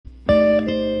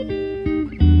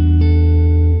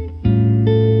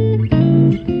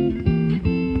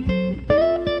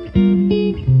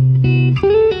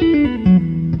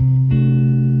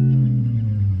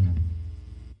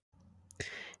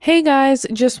Hey guys,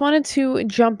 just wanted to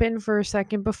jump in for a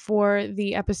second before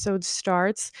the episode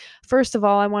starts. First of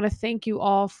all, I want to thank you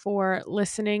all for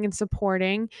listening and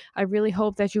supporting. I really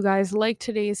hope that you guys like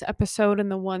today's episode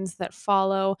and the ones that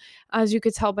follow. As you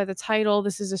could tell by the title,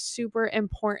 this is a super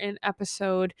important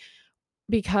episode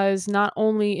because not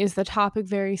only is the topic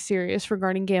very serious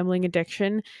regarding gambling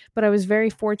addiction, but I was very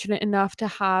fortunate enough to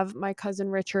have my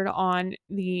cousin Richard on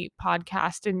the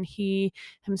podcast, and he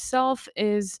himself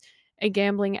is a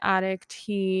gambling addict.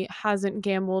 He hasn't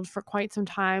gambled for quite some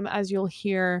time, as you'll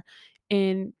hear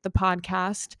in the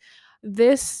podcast.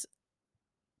 This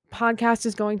podcast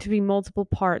is going to be multiple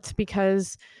parts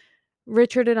because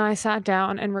Richard and I sat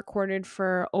down and recorded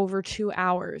for over 2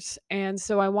 hours. And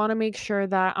so I want to make sure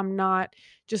that I'm not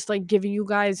just like giving you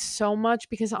guys so much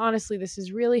because honestly, this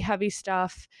is really heavy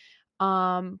stuff.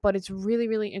 But it's really,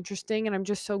 really interesting. And I'm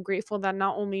just so grateful that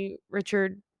not only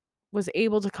Richard was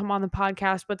able to come on the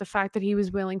podcast, but the fact that he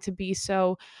was willing to be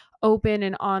so open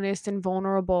and honest and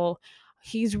vulnerable.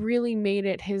 He's really made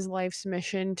it his life's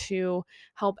mission to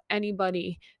help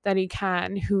anybody that he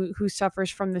can who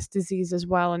suffers from this disease as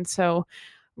well. And so,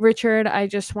 Richard, I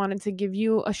just wanted to give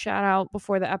you a shout out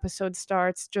before the episode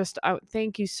starts. Just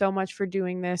thank you so much for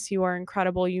doing this. You are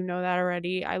incredible. You know that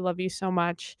already. I love you so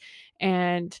much.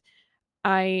 And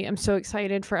I am so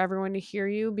excited for everyone to hear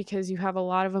you because you have a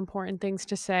lot of important things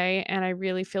to say. And I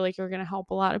really feel like you're going to help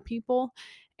a lot of people.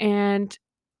 And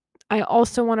I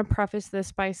also want to preface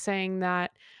this by saying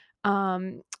that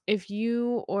if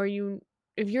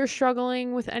if you're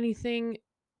struggling with anything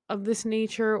of this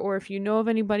nature, or if you know of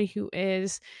anybody who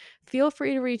is, feel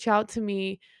free to reach out to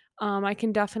me. I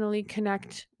can definitely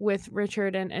connect with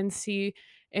Richard and see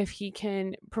if he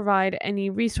can provide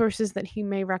any resources that he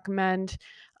may recommend.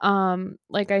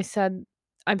 Like I've said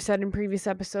in previous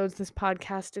episodes, this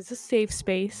podcast is a safe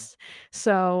space.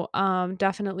 So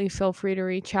definitely feel free to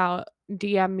reach out,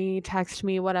 DM me, text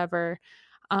me, whatever.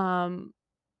 Um,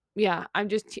 yeah, I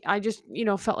just,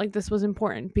 felt like this was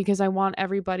important because I want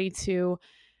everybody to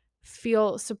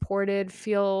feel supported,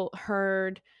 feel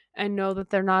heard, and know that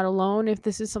they're not alone if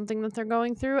this is something that they're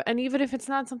going through. And even if it's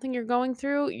not something you're going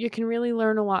through, you can really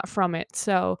learn a lot from it.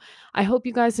 So I hope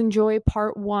you guys enjoy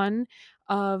part one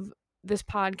of this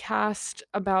podcast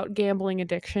about gambling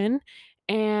addiction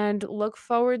and look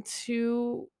forward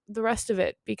to the rest of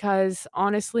it because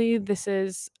honestly, this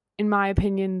is, in my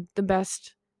opinion, the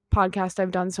best podcast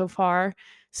I've done so far.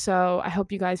 So I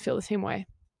hope you guys feel the same way.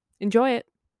 Enjoy it.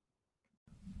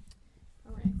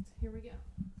 All right, here we go.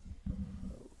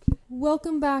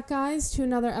 Welcome back, guys, to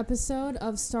another episode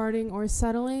of Starting or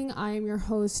Settling. I am your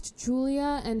host,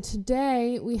 Julia, and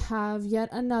today we have yet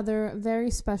another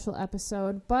very special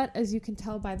episode, but as you can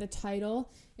tell by the title,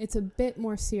 it's a bit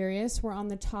more serious. We're on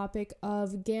the topic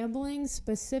of gambling,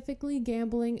 specifically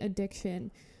gambling addiction.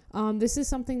 This is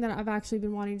something that I've actually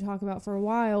been wanting to talk about for a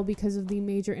while because of the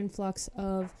major influx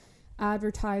of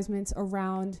advertisements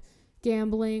around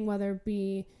gambling, whether it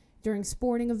be during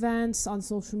sporting events, on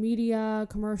social media,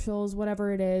 commercials,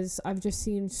 whatever it is. I've just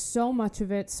seen so much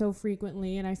of it so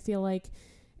frequently, and I feel like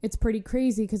it's pretty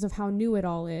crazy because of how new it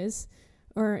all is,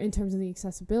 or in terms of the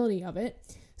accessibility of it.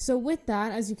 So with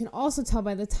that, as you can also tell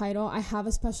by the title, I have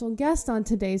a special guest on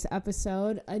today's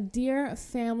episode, a dear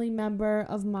family member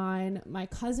of mine, my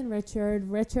cousin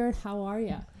Richard. Richard, how are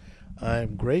you?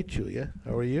 I'm great, Julia.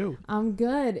 How are you? I'm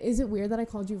good. Is it weird that I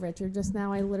called you Richard just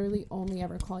now? I literally only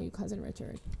ever call you cousin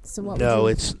Richard. So what? No,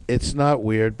 it's not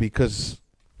weird because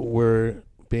we're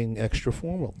being extra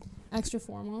formal. Extra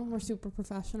formal. We're super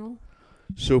professional.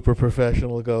 Super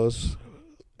professional goes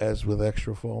as with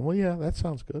extra formal. Yeah, that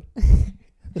sounds good.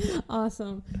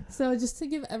 Awesome. So just to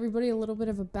give everybody a little bit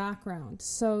of a background.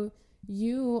 So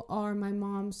you are my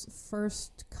mom's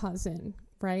first cousin,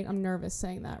 right? I'm nervous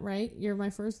saying that, right? You're my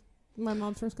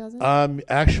mom's first cousin?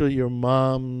 Actually your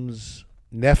mom's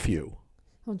nephew.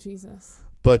 Oh, Jesus.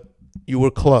 But you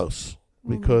were close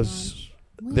because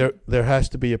there has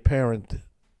to be a parent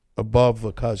above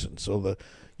the cousin. So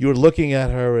you're looking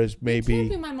at her as maybe... You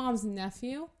can't be my mom's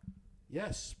nephew.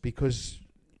 Yes, because...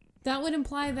 That would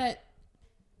imply that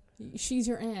she's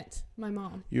your aunt, my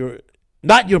mom.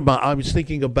 Not your mom. I was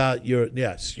thinking about your...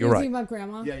 Yes, you're right. Thinking about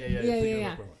grandma?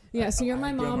 Yeah. Yeah, so you're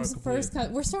my mom's first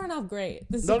cousin. We're starting off great.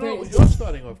 This is great. No, you're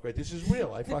starting off great. This is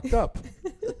real. I fucked up.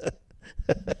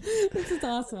 This is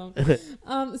awesome.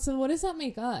 So what does that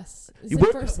make us?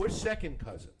 We're second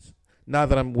cousins. Now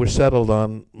that we're settled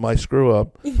on my screw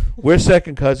up, we're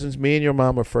second cousins. Me and your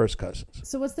mom are first cousins.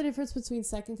 So what's the difference between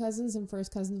second cousins and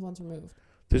first cousins once removed?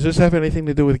 Does this have anything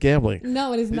to do with gambling?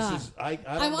 No, it is not.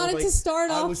 I wanted to start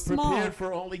off small. I was prepared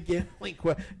for only gambling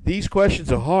questions. These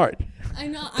questions are hard. I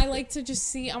know. I like to just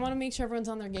see. I want to make sure everyone's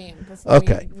on their game.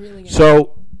 Okay.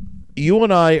 So you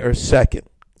and I are second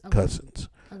cousins.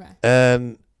 Okay.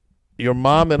 And your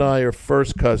mom and I are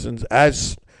first cousins,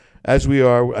 as I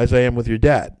am with your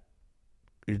dad.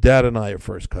 Your dad and I are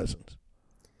first cousins.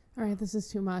 All right, this is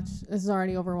too much. This is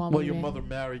already overwhelming. Well, your mother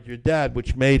married your dad,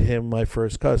 which made him my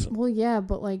first cousin. Well, yeah,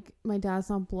 but like my dad's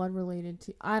not blood related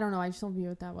to. I don't know. I just don't view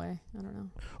it that way. I don't know.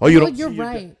 Oh, you don't. You're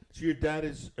right. So your dad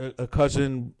is a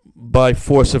cousin by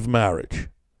force of marriage.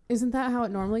 Isn't that how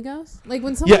it normally goes? Like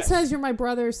when someone says you're my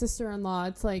brother or sister-in-law,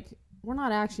 it's like we're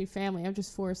not actually family. I'm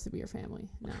just forced to be your family.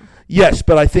 No. Yes,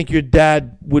 but I think your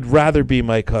dad would rather be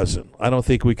my cousin. I don't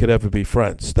think we could ever be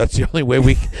friends. That's the only way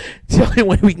we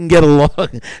can get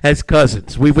along as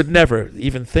cousins. We would never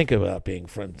even think about being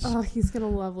friends. Oh, he's gonna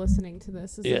love listening to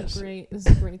this. This is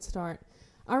a great start.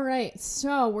 All right,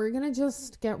 so we're gonna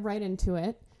just get right into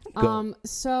it.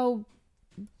 So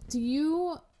do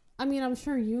you? I mean, I'm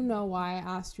sure you know why I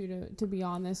asked you to be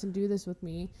on this and do this with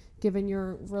me, given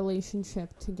your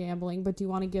relationship to gambling. But do you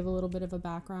want to give a little bit of a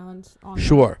background on that?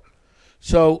 Sure.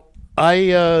 So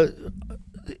I,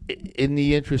 in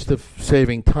the interest of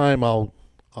saving time, I'll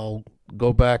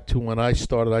go back to when I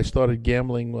started. I started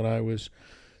gambling when I was,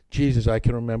 I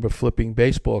can remember flipping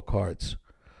baseball cards,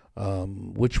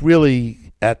 which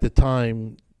really at the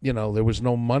time, there was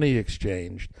no money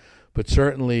exchanged. But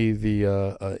certainly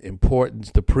the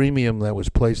importance, the premium that was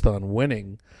placed on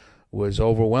winning was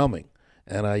overwhelming.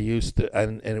 And I used to,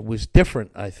 and it was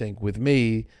different, I think, with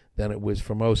me than it was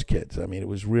for most kids. I mean, it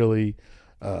was really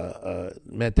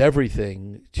meant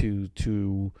everything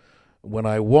to when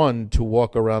I won, to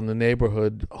walk around the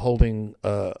neighborhood holding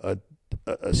a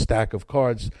stack of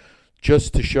cards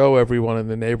just to show everyone in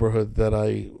the neighborhood that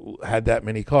I had that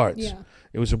many cards. Yeah.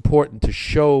 It was important to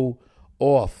show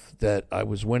off that I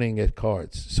was winning at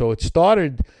cards. So it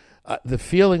started, the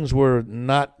feelings were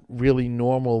not really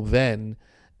normal then,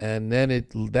 and then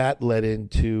that led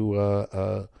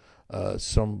into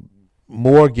some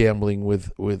more gambling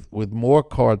with more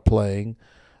card playing,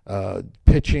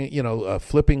 pitching,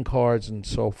 flipping cards and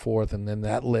so forth, and then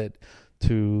that led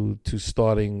to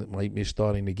me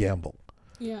starting to gamble.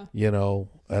 Yeah.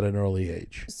 At an early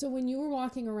age. So when you were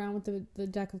walking around with the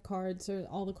deck of cards or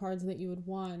all the cards that you had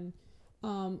won,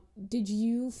 did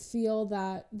you feel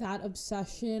that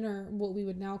obsession, or what we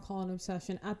would now call an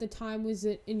obsession, at the time, was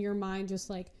it in your mind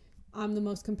just like, I'm the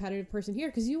most competitive person here?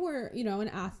 Because you were, an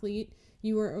athlete.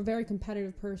 You were a very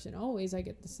competitive person. Always, I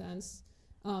get the sense.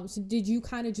 So did you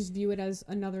kind of just view it as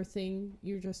another thing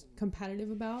you're just competitive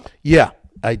about? Yeah,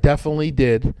 I definitely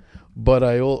did. But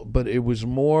it was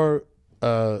more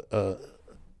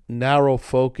narrow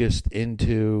focused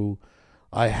into,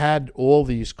 I had all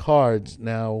these cards.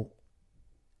 Now,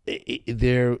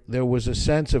 there was a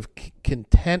sense of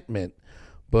contentment,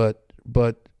 but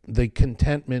the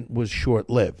contentment was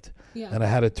short-lived. Yeah. And I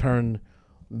had to turn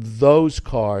those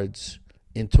cards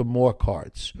into more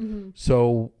cards. Mm-hmm.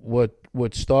 So what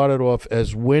started off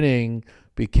as winning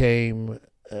became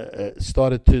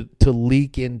started to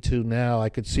leak into, now I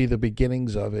could see the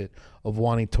beginnings of it, of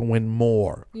wanting to win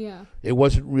more. Yeah. It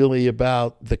wasn't really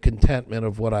about the contentment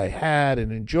of what I had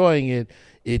and enjoying it.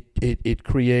 It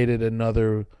created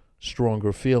another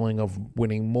stronger feeling of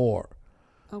winning more.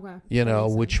 Okay.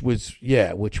 Which was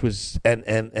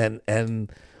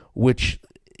which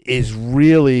is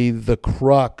really the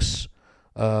crux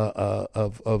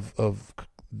of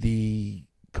the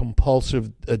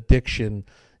compulsive addiction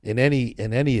in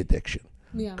any addiction.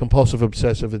 Yeah. Compulsive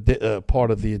obsessive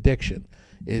part of the addiction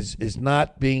is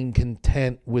not being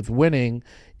content with winning.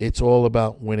 It's all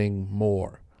about winning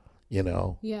more.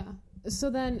 Yeah.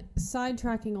 So then,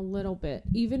 sidetracking a little bit,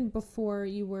 even before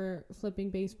you were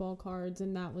flipping baseball cards,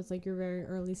 and that was like your very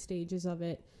early stages of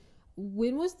it,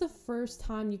 when was the first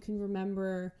time you can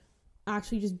remember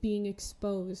actually just being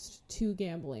exposed to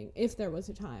gambling, if there was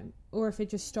a time, or if it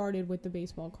just started with the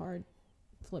baseball card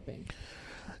flipping?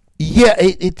 Yeah,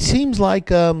 it seems like,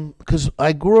 because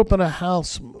I grew up in a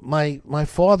house, my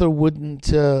father wouldn't,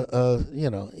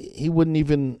 he wouldn't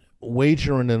even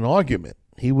wager in an argument.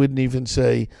 He wouldn't even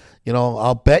say,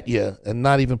 I'll bet you, and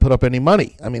not even put up any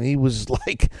money. I mean, he was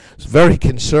very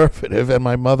conservative. And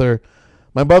my mother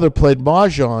played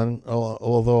mahjong,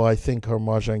 although I think her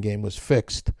mahjong game was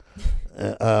fixed.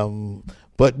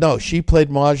 But no, she played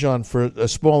mahjong for a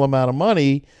small amount of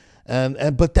money,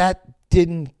 but that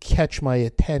didn't catch my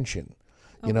attention.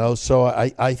 Okay. So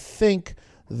I think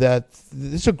that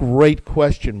this is a great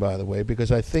question, by the way,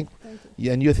 because I think,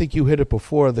 and you think you hit it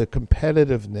before, the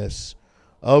competitiveness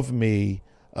of me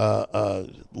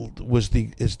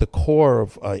is the core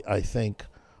of I think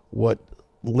what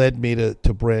led me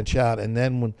to branch out. And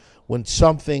then when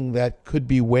something that could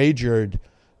be wagered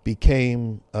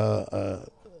became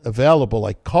available,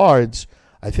 like cards,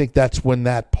 I think that's when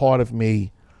that part of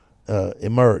me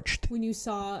emerged. When you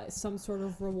saw some sort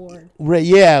of reward.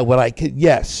 Yeah, what I could.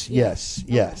 Yes, yes,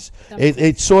 Okay. yes.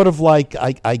 It's sort of like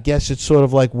I guess it's sort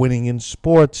of like winning in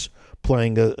sports,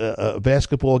 playing a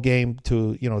basketball game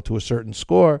to a certain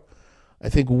score. I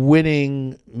think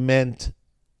winning meant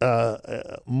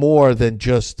more than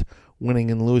just winning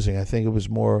and losing. I think it was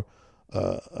more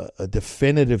a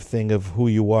definitive thing of who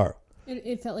you are.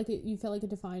 It felt like you felt like it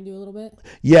defined you a little bit.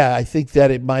 Yeah, I think that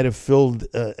it might have filled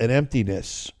an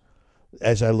emptiness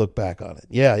as I look back on it.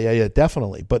 Yeah,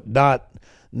 definitely. But not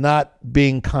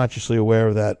being consciously aware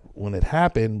of that when it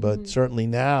happened, but certainly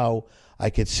now I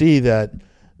could see that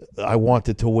I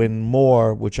wanted to win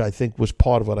more, which I think was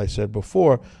part of what I said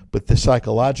before, but the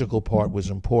psychological part was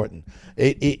important.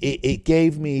 It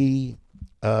gave me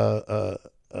a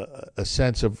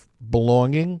sense of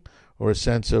belonging or a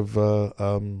sense of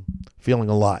feeling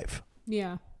alive.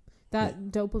 Yeah.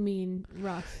 That dopamine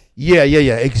rush. Yeah,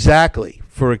 exactly.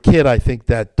 For a kid, I think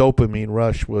that dopamine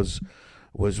rush was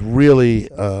really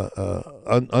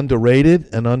underrated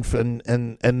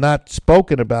and not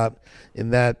spoken about in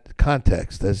that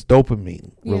context as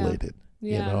dopamine related.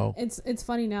 Yeah. You know, it's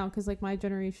funny now because like my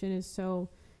generation is so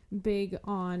big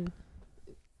on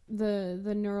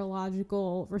the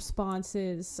neurological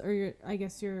responses, or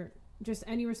your just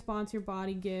any response your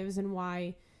body gives, and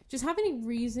why just having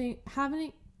reasons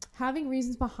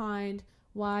behind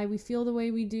why we feel the way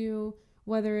we do,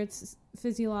 whether it's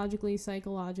physiologically,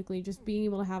 psychologically, just being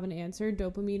able to have an answer.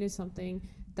 Dopamine is something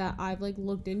that I've like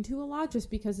looked into a lot, just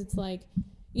because it's like,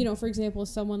 for example,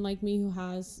 someone like me who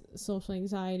has social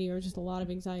anxiety or just a lot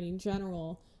of anxiety in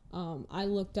general, I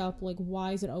looked up like,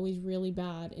 why is it always really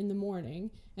bad in the morning?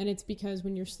 And it's because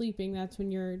when you're sleeping, that's when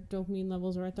your dopamine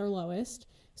levels are at their lowest.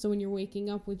 So when you're waking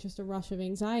up with just a rush of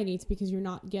anxiety, it's because you're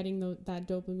not getting that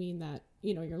dopamine that,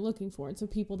 you're looking for. And so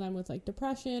people then with like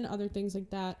depression, other things like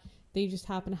that, they just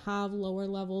happen to have lower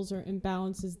levels or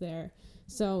imbalances there.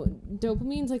 So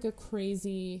dopamine's like a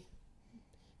crazy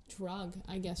drug,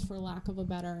 I guess, for lack of a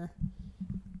better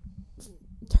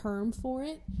term for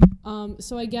it.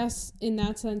 So I guess in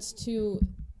that sense too,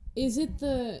 is it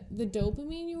the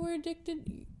dopamine you were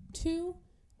addicted to,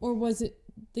 or was it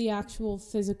the actual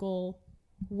physical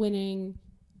winning,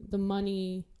 the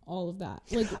money, all of that?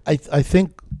 Like, I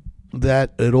think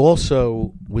that it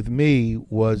also with me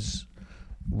was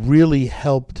really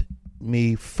helped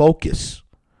me focus.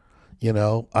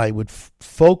 I would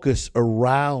focus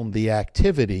around the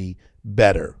activity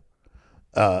better.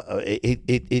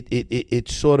 It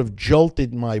sort of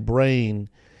jolted my brain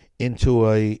into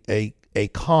a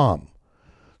calm.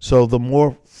 So the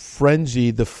more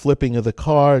frenzy, the flipping of the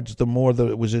cards, the more that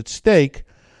it was at stake.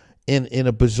 In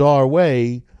a bizarre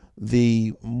way,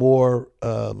 the more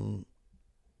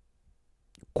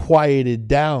quieted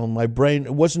down my brain.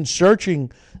 It wasn't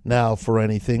searching now for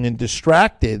anything and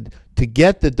distracted to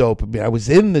get the dopamine. I was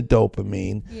in the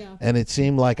dopamine, and it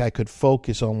seemed like I could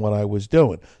focus on what I was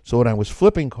doing. So when I was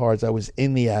flipping cards, I was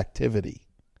in the activity.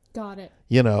 Got it.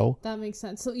 That makes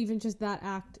sense. So even just that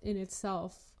act in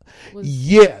itself was...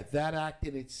 Yeah, that act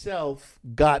in itself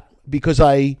because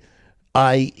the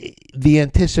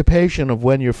anticipation of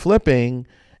when you're flipping,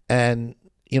 and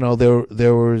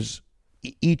there was,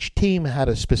 each team had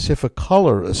a specific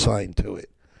color assigned to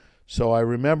it. So I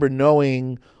remember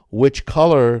knowing which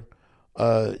color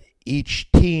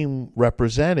each team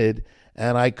represented,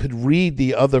 and I could read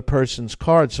the other person's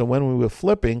card. So when we were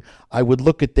flipping, I would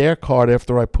look at their card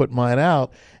after I put mine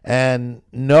out and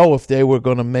know if they were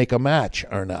going to make a match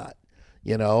or not.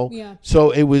 Yeah.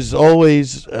 So it was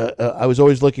always I was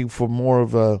always looking for more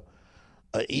of a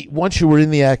once you were in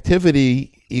the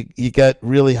activity, you got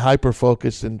really hyper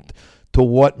focused to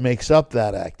what makes up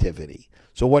that activity.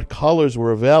 So what colors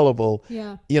were available,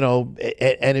 and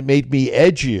it made me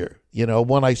edgier.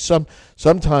 When I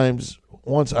sometimes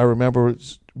once I remember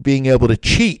being able to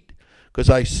cheat because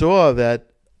I saw that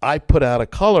I put out a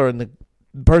color and the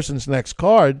person's next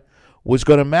card was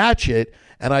going to match it,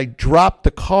 and I dropped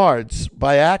the cards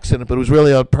by accident, but it was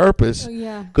really on purpose. Oh,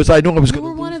 yeah. Because I knew I was going to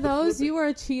lose. You were one of those? You were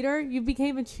a cheater? You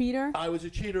became a cheater? I was a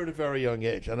cheater at a very young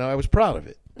age. I know I was proud of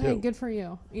it, too. Hey, good for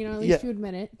you. At least you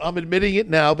admit it. I'm admitting it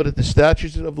now, but the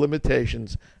statute of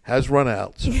limitations has run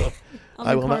out. So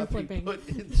I will not be put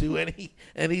into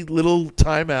any little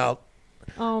timeout.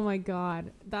 Oh, my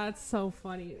God. That's so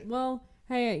funny. Well,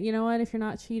 hey, you know what? If you're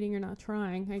not cheating, you're not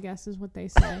trying, I guess is what they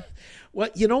say. Well,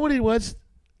 you know what it was?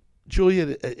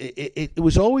 Julia, it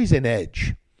was always an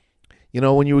edge. You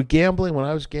know, when you were gambling, when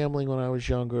I was gambling when I was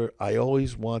younger, I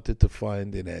always wanted to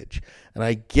find an edge. And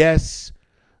I guess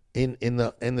in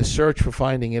the search for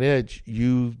finding an edge,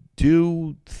 you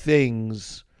do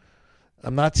things.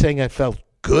 I'm not saying I felt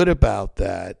good about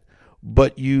that,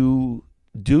 but you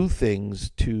do things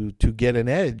to get an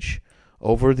edge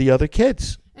over the other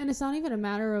kids. And it's not even a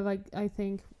matter of, like, I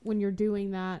think when you're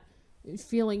doing that,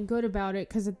 feeling good about it,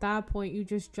 because at that point you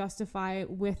just justify it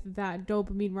with that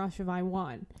dopamine rush of I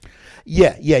won.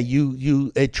 Yeah,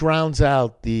 you it drowns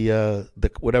out the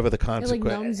whatever the consequence. It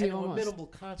like numbs you and almost. Minimal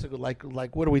consequence,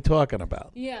 like what are we talking about?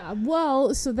 Yeah,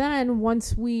 well, so then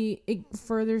once it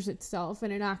furthers itself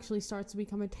and it actually starts to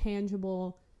become a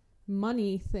tangible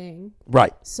money thing.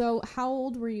 Right. So how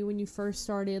old were you when you first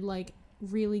started, like,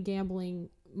 really gambling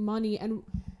money? And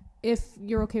if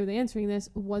you're okay with answering this,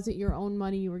 was it your own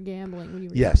money you were gambling when you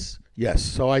were Yes.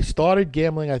 So I started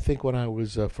gambling, I think, when I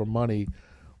was for money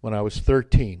when I was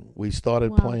 13. We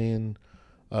started playing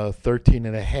 13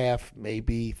 and a half,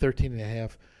 maybe 13 and a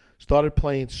half. Started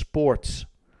playing sports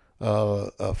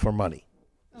for money.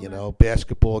 Okay. You know,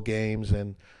 basketball games,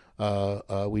 and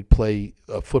we'd play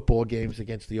football games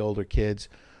against the older kids.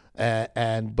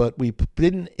 But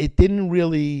it didn't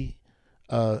really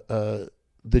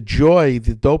the joy,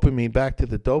 the dopamine, back to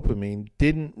the dopamine,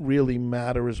 didn't really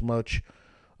matter as much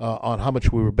on how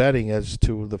much we were betting as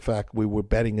to the fact we were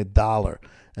betting $1.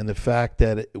 And the fact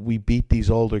that we beat these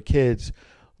older kids,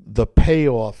 the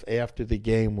payoff after the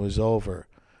game was over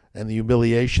and the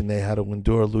humiliation they had to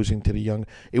endure losing to the young.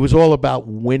 It was all about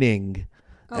winning.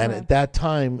 Okay. And at that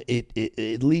time, it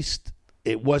at least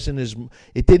it wasn't as,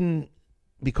 it didn't,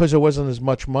 because there wasn't as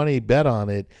much money bet on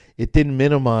it, it didn't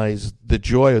minimize the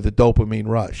joy of the dopamine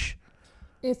rush.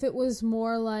 If it was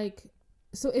more like,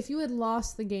 so if you had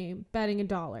lost the game betting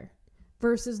 $1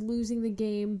 versus losing the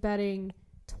game betting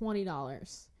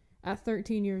 $20 at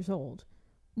 13 years old,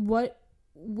 what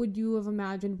would you have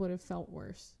imagined would have felt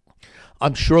worse?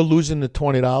 I'm sure losing the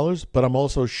 $20, but I'm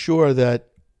also sure that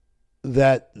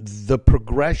the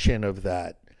progression of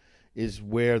that is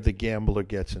where the gambler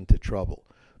gets into trouble.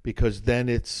 Because then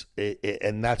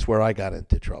and that's where I got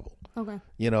into trouble. Okay.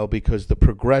 You know, because the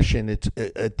progression,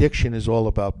 addiction is all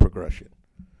about progression,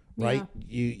 right?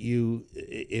 Yeah. You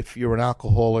if you're an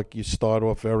alcoholic, you start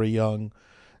off very young,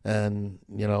 and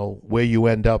you know where you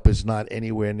end up is not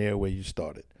anywhere near where you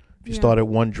started. If you start at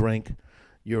one drink,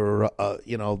 you're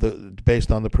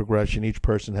based on the progression, each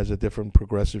person has a different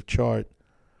progressive chart.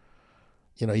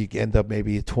 You know, you end up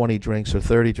maybe 20 drinks or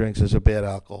 30 drinks as a bad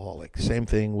alcoholic. Same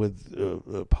thing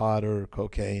with pot or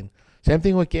cocaine. Same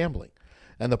thing with gambling.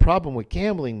 And the problem with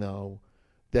gambling, though,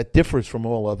 that differs from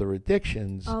all other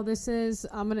addictions. Oh, I'm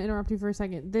going to interrupt you for a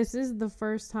second. This is the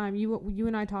first time you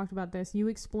and I talked about this. You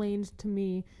explained to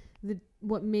me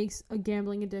what makes a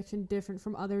gambling addiction different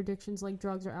from other addictions like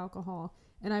drugs or alcohol.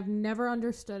 And I've never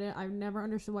understood it. I've never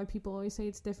understood why people always say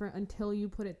it's different until you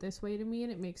put it this way to me,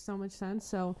 and it makes so much sense.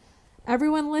 So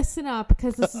everyone listen up,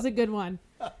 because this is a good one.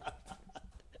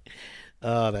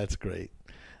 Oh, that's great.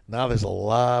 Now there's a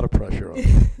lot of pressure on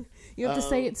you. You have to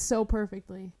say it so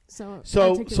perfectly. So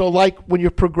like when you're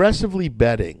progressively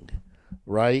betting,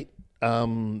 right?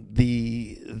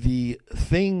 The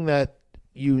thing that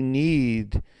you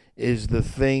need is the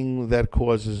thing that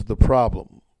causes the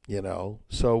problem, you know?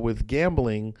 So with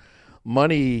gambling,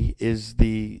 money is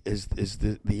the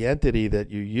entity that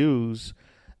you use.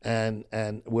 And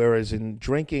whereas in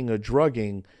drinking or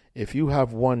drugging, if you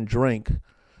have one drink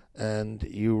and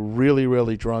you're really,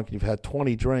 really drunk, and you've had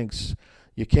 20 drinks,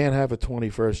 you can't have a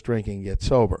 21st drink and get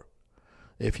sober.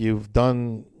 If you've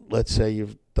done, let's say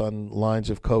you've done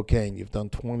lines of cocaine, you've done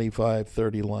 25,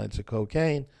 30 lines of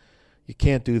cocaine, you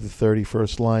can't do the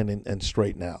 31st line and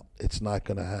straighten out. It's not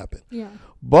going to happen. Yeah.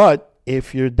 But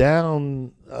if you're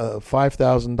down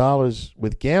 $5,000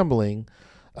 with gambling,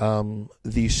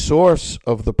 the source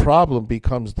of the problem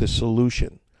becomes the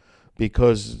solution,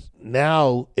 because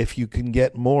now if you can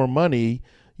get more money,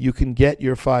 you can get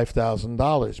your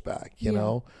 $5,000 back. You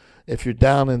know, if you're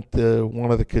down at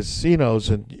one of the casinos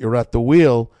and you're at the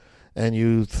wheel and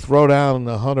you throw down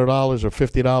 $100 or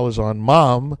 $50 on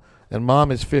mom, and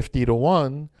mom is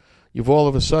 50-1, you've all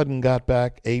of a sudden got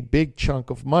back a big chunk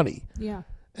of money. Yeah.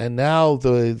 And now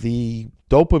the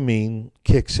dopamine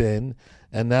kicks in.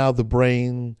 And now the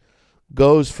brain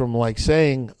goes from like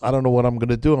saying, I don't know what I'm going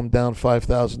to do, I'm down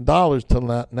 $5,000,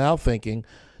 to now thinking,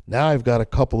 now I've got a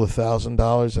couple of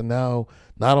 $1,000, and now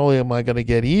not only am I going to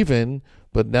get even,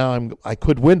 but now I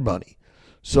could win money.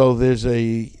 So there's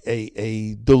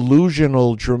a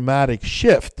delusional, dramatic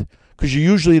shift, because you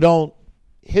usually don't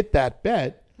hit that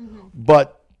bet,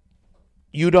 but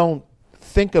you don't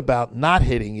think about not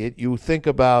hitting it. You think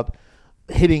about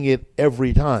hitting it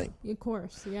every time. Of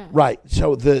course, yeah. Right.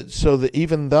 So the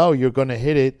even though you're going to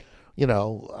hit it,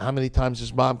 how many times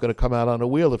is mom going to come out on a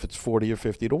wheel if it's 40 or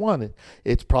 50 to 1?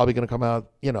 It's probably going to come out,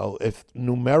 if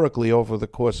numerically over the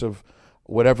course of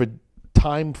whatever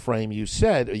time frame you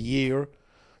said, a year,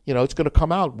 it's going to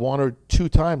come out 1 or 2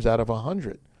 times out of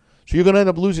 100. So you're going to end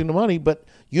up losing the money, but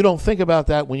you don't think about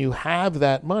that when you have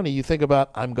that money. You think about,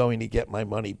 I'm going to get my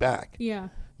money back. Yeah.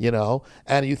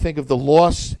 And you think of the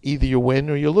loss, either you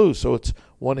win or you lose. So it's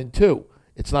 1 and 2.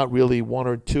 It's not really 1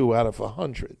 or 2 out of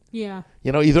 100. Yeah.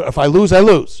 Either if I lose, I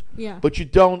lose. Yeah. But you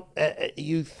don't,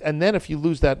 and then if you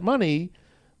lose that money,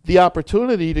 the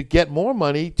opportunity to get more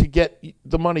money, to get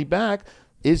the money back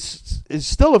is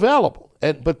still available.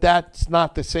 But that's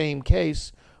not the same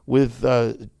case with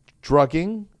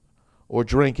drugging or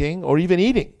drinking or even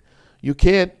eating. You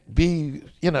can't be,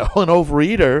 an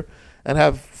overeater and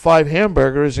have 5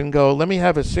 hamburgers and go, let me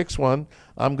have a 6th one.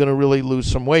 I'm going to really lose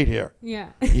some weight here. Yeah.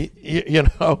 You're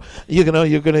going to.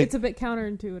 It's a bit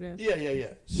counterintuitive. Yeah.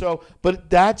 So, but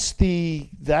that's the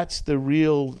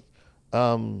real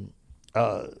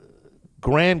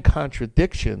grand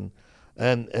contradiction,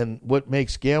 and what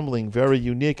makes gambling very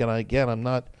unique. And I'm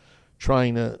not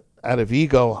trying to, out of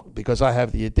ego, because I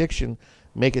have the addiction,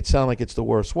 make it sound like it's the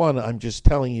worst one. I'm just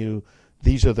telling you,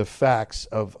 these are the facts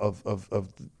of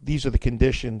these are the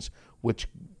conditions which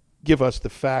give us the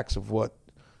facts of what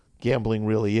gambling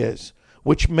really is,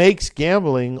 which makes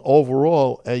gambling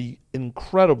overall a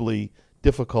incredibly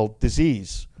difficult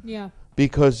disease. Yeah.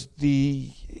 Because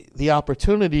the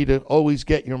opportunity to always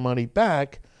get your money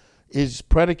back is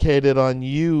predicated on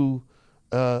you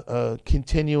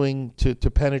continuing to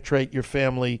penetrate your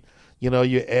family.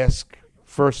 You ask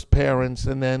first parents,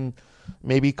 and then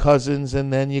maybe cousins,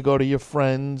 and then you go to your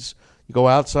friends. You go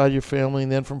outside your family,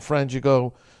 and then from friends you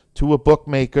go to a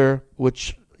bookmaker,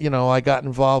 which I got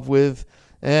involved with,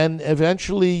 and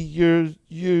eventually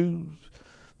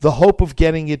the hope of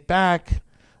getting it back,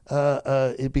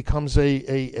 it becomes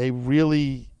a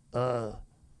really an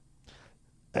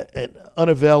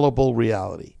unavailable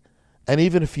reality. And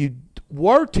even if you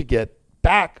were to get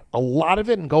back a lot of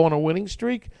it and go on a winning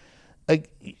streak,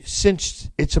 since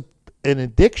it's an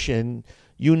addiction,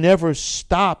 you never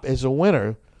stop as a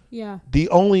winner. Yeah. The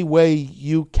only way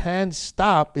you can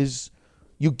stop is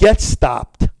you get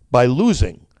stopped by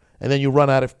losing, and then you run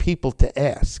out of people to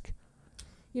ask.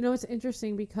 It's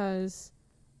interesting because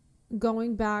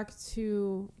going back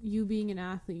to you being an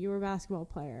athlete, you were a basketball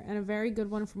player, and a very good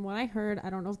one from what I heard. I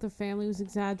don't know if the family was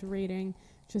exaggerating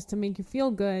just to make you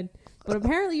feel good, but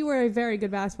apparently you were a very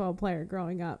good basketball player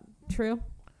growing up. True?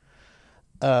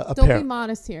 Don't be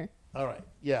modest here. All right.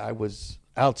 Yeah, I was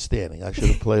outstanding. I should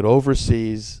have played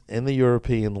overseas in the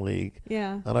European League.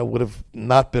 Yeah. And I would have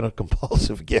not been a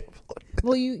compulsive gambler.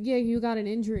 Well, you got an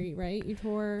injury, right? You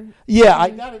tore. Yeah, I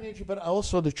got an injury, but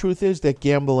also the truth is that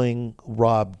gambling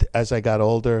robbed as I got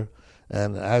older,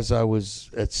 and as I was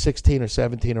at 16 or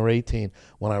 17 or 18,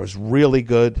 when I was really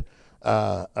good,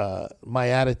 my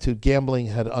attitude, gambling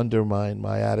had undermined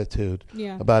my attitude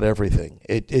about everything.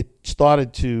 It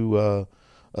started to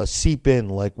seep in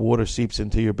like water seeps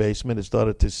into your basement. It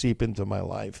started to seep into my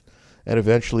life, and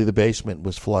eventually the basement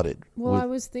was flooded. Well, I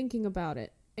was thinking about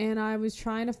it, and I was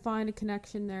trying to find a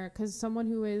connection there, because someone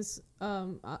who is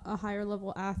a higher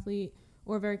level athlete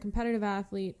or a very competitive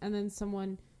athlete, and then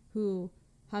someone who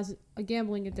has a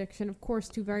gambling addiction, of course,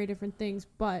 2 very different things.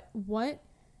 But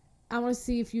I want to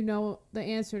see if you know the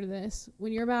answer to this.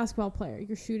 When you're a basketball player,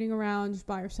 you're shooting around just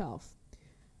by yourself.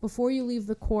 Before you leave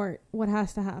the court, what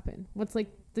has to happen? What's like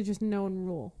the just known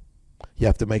rule? You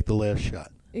have to make the last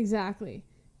shot. Exactly.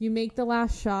 You make the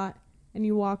last shot and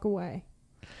you walk away.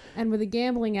 And with a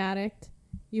gambling addict,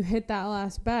 you hit that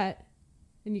last bet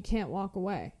and you can't walk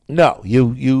away. No,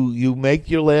 you make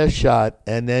your last shot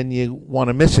and then you want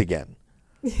to miss again.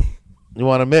 You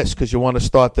want to miss because you want to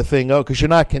start the thing out because you're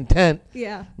not content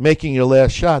making your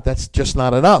last shot. That's just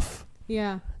not enough.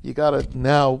 Yeah. You got to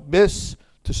now miss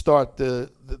to start the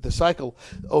cycle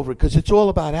over, because it's all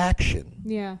about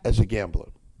action as a gambler.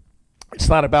 It's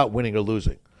not about winning or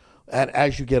losing. And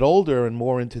as you get older and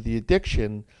more into the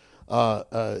addiction,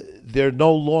 they're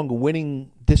no longer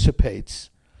winning dissipates.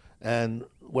 And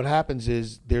what happens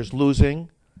is there's losing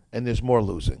and there's more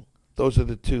losing. Those are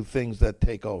the 2 things that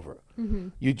take over. Mm-hmm.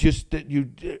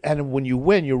 And when you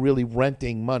win, you're really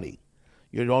renting money.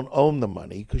 You don't own the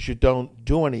money because you don't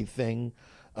do anything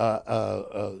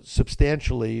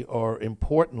substantially or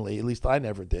importantly. At least I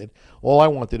never did. All I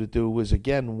wanted to do was,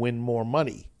 again, win more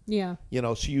money. Yeah.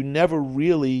 So you never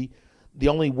really, the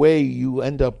only way you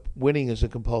end up winning as a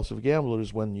compulsive gambler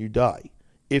is when you die.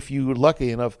 if you were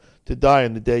lucky enough to die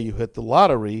on the day you hit the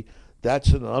lottery, that's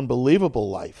an unbelievable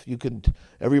life.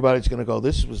 Everybody's going to go,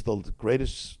 this was the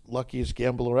greatest, luckiest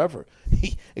gambler ever,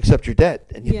 except you're dead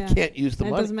and you can't use the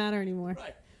It money. doesn't matter anymore.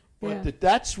 Right. But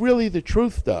that's really the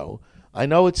truth, though. I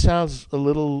know it sounds a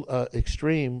little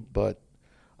extreme, but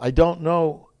I don't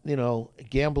know,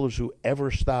 gamblers who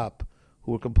ever stop,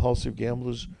 who are compulsive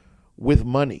gamblers, with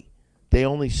money. They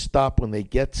only stop when they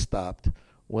get stopped,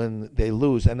 when they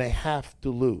lose, and they have to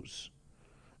lose.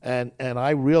 And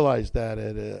I realized that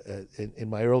in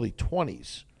my early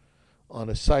 20s on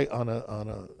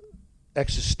a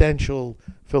existential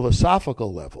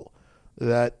philosophical level,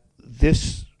 that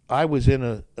I was in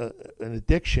an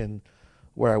addiction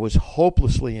where I was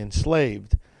hopelessly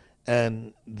enslaved,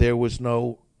 and there was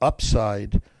no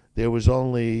upside. There was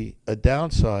only a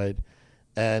downside.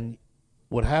 And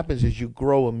what happens is you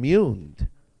grow immune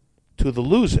to the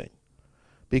losing,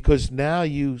 because now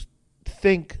you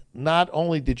think not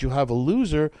only did you have a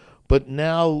loser, but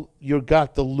now you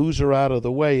got the loser out of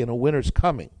the way and a winner's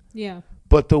coming. Yeah.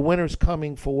 But the winner's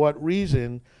coming for what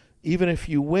reason? Even if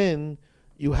you win,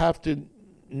 you have to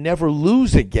never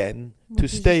lose again to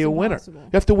stay a winner. You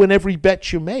have to win every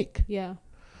bet you make. Yeah.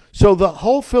 So the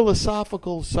whole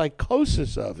philosophical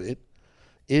psychosis of it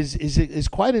is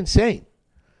quite insane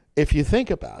if you think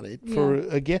about it.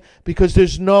 Because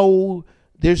there's no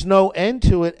end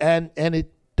to it, and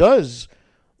it does.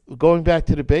 Going back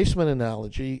to the basement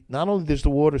analogy, not only does the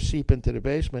water seep into the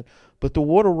basement, but the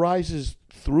water rises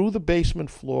through the basement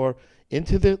floor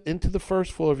into the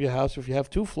first floor of your house. If you have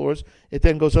 2 floors, it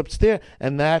then goes upstairs,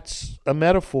 and that's a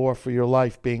metaphor for your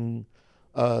life being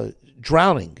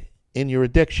drowning in your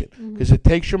addiction, because it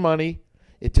takes your money,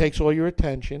 it takes all your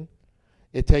attention,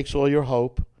 it takes all your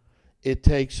hope, it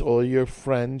takes all your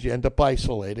friends. You end up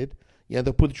isolated, you end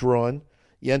up withdrawn,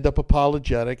 you end up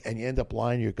apologetic, and you end up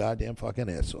lying your goddamn fucking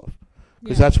ass off.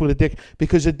 Because that's what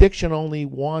because addiction only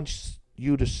wants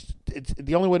you to.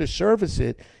 The only way to service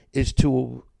it is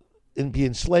to be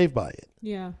enslaved by it.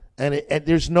 Yeah. And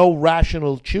there's no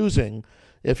rational choosing.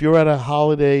 If you're at a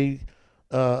holiday,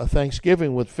 a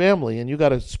Thanksgiving with family, and you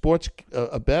got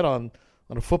a bet on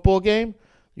a football game,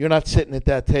 you're not sitting at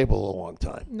that table a long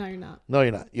time. No, you're not. No,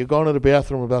 you're not. You're going to the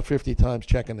bathroom about 50 times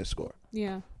checking the score.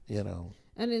 Yeah.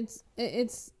 And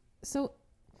it's so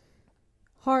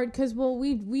hard because,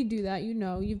 we do that.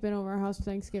 You've been over our house for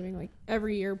Thanksgiving like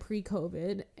every year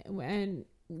pre-COVID, and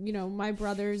my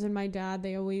brothers and my dad,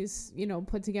 they always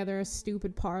put together a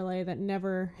stupid parlay that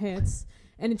never hits,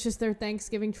 and it's just their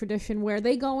Thanksgiving tradition where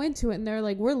they go into it and they're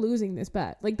like, we're losing this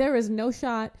bet. Like, there is no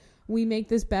shot we make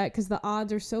this bet because the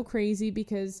odds are so crazy,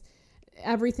 because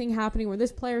everything happening where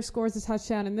this player scores a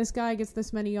touchdown and this guy gets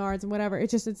this many yards and whatever,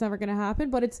 it's never going to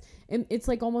happen. But it's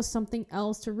like almost something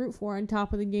else to root for on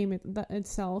top of the game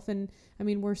itself. And I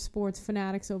mean, we're sports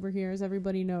fanatics over here, as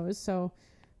everybody knows, so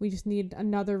we just need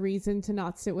another reason to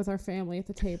not sit with our family at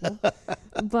the table.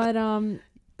 But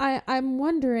I'm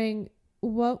wondering,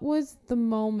 what was the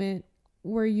moment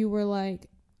where you were like,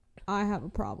 I have a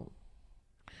problem?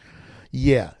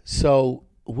 Yeah, so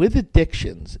with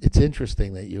addictions, it's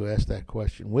interesting that you asked that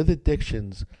question. With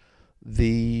addictions,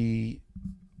 the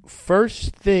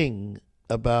first thing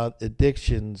about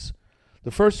addictions,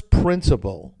 the first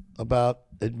principle about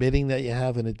admitting that you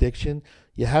have an addiction,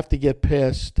 you have to get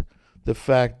past the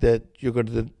fact that you're going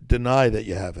to deny that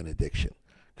you have an addiction.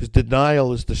 Because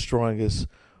denial is the strongest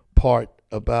part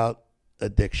about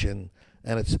addiction,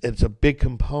 and it's a big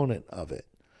component of it.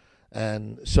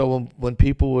 And so when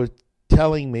people were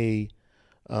telling me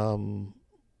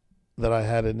that I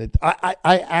had I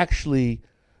actually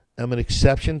am an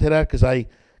exception to that, because I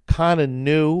kind of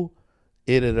knew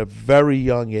it at a very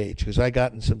young age, because I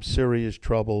got in some serious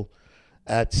trouble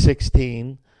at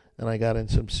 16, and I got in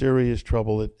some serious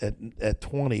trouble at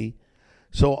 20.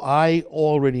 So I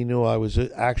already knew I was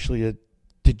actually a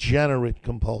degenerate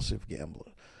compulsive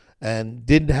gambler and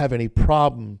didn't have any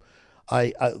problem.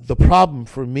 The problem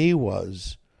for me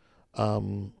was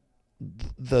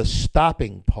the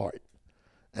stopping part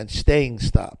and staying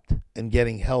stopped and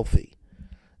getting healthy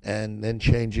and then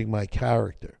changing my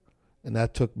character. And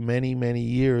that took many, many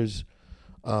years.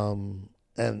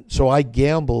 And so I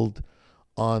gambled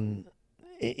when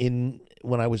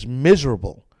I was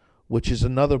miserable, which is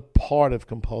another part of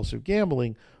compulsive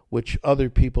gambling, which other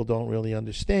people don't really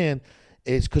understand,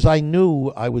 is because I knew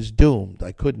I was doomed.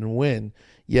 I couldn't win,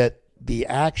 yet the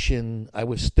action, I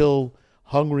was still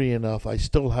hungry enough. I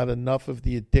still had enough of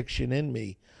the addiction in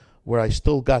me where I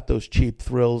still got those cheap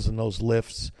thrills and those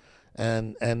lifts,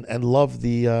 and loved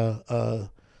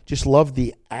just loved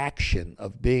the action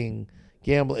of being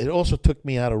gambling. It also took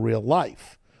me out of real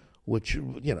life, which,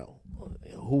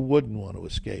 who wouldn't want to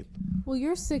escape? Well,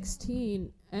 you're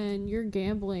 16 and you're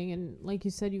gambling, and like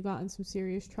you said, you got in some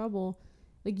serious trouble.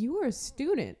 Like, you were a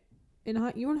student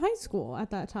you were in high school at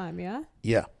that time, yeah?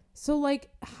 Yeah. So, like,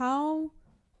 how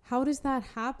does that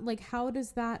happen? Like, how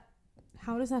does that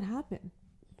happen?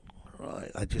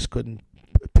 I just couldn't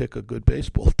pick a good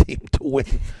baseball team to win.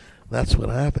 That's what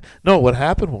happened. No, what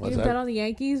happened was You bet on the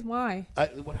Yankees? Why?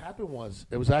 what happened was,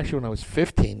 it was actually when I was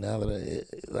 15. Now that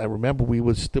I remember,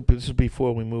 this is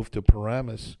before we moved to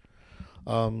Paramus.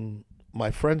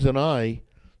 My friends and I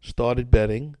started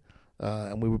betting,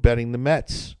 and we were betting the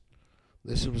Mets.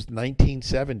 This was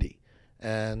 1970,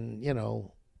 and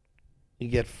you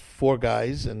get four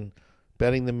guys and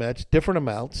betting the Mets, different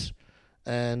amounts,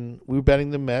 and we were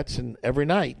betting the Mets, and every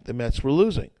night the Mets were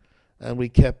losing, and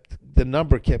the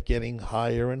number kept getting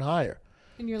higher and higher.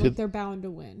 And you're like, they're bound to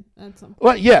win at some point.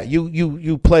 Well, yeah,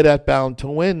 you play that bound to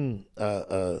win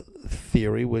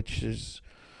theory, which is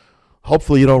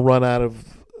hopefully you don't run out of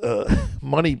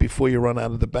money before you run out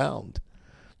of the bound,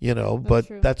 But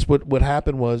true. that's what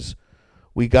happened was,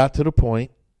 we got to the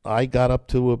point. I got up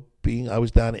to I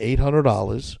was down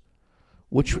 $800,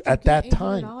 which at that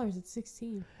time, $800 at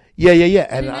 16. yeah.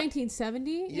 And in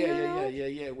 1970? Yeah.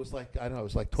 It was like, I don't know, it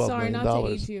was like $12 Sorry, million. not to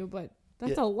age you, but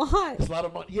that's a lot. It's a lot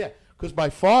of money. Yeah, because my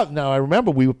father. Now I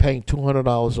remember we were paying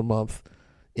 $200 a month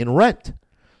in rent.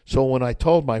 So when I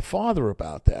told my father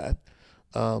about that,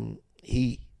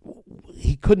 he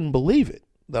couldn't believe it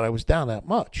that I was down that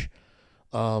much.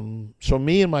 So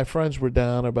me and my friends were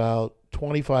down about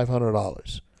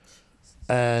 $2,500,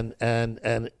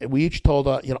 and we each told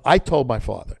I told my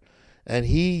father, and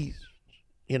he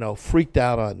freaked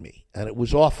out on me, and it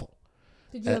was awful.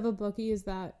 Did you have a bookie? Is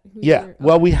that who? Yeah.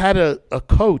 Well, we had a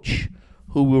coach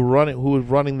who was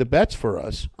running the bets for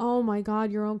us. Oh my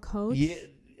God, your own coach? Yeah.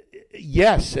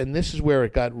 Yes, and this is where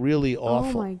it got really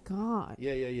awful. Oh my God.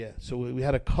 Yeah. So we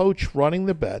had a coach running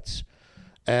the bets,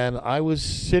 and I was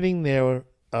sitting there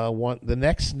the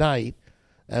next night,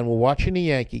 and we're watching the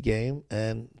Yankee game,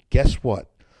 and guess what?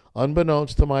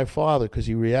 Unbeknownst to my father, because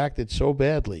he reacted so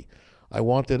badly, I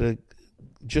wanted to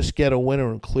just get a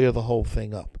winner and clear the whole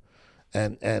thing up.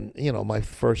 And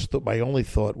my only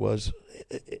thought was,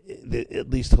 at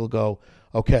least he'll go,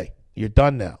 okay, you're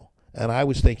done now. And I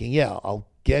was thinking, yeah, I'll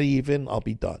get even, I'll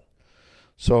be done.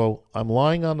 So I'm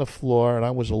lying on the floor, and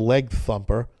I was a leg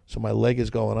thumper, so my leg is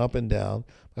going up and down.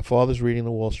 My father's reading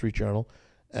the Wall Street Journal,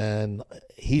 and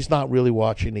he's not really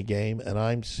watching the game, and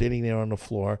I'm sitting there on the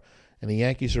floor, and the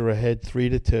Yankees are ahead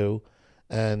 3-2,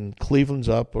 and Cleveland's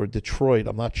up, or Detroit,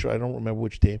 I'm not sure, I don't remember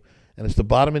which team, and it's the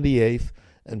bottom of the eighth,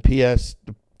 and P.S.,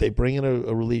 they bring in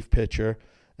a relief pitcher,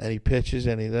 and he pitches,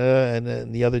 and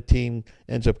then the other team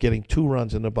ends up getting 2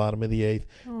 runs in the bottom of the eighth.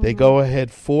 Oh, they go ahead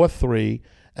 4-3,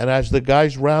 and as the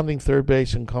guy's rounding third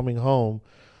base and coming home,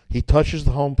 he touches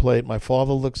the home plate. My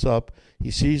father looks up,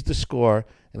 he sees the score,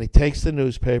 and he takes the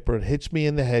newspaper and hits me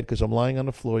in the head because I'm lying on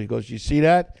the floor. He goes, "You see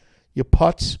that? You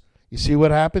putz? You see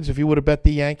what happens if you would have bet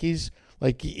the Yankees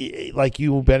like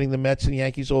you were betting the Mets and the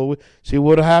Yankees all? See what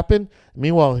would have happened?"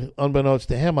 Meanwhile, unbeknownst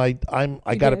to him, I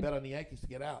got to bet on the Yankees to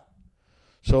get out.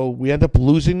 So we end up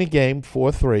losing the game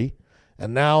 4-3,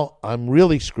 and now I'm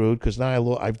really screwed because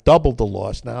now I've doubled the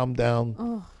loss. Now I'm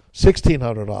down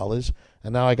 $1,600,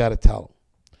 and now I got to tell him.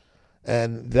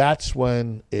 And that's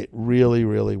when it really,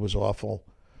 really was awful.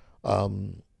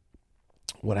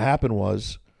 What happened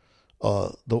was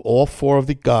all 4 of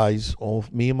the guys,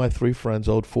 me and my 3 friends,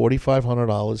 owed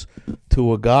 $4,500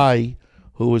 to a guy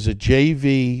who was a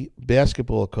JV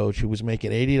basketball coach who was making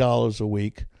 $80 a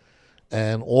week.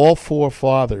 And all 4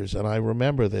 fathers, and I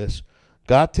remember this,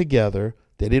 got together.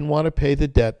 They didn't want to pay the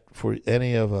debt for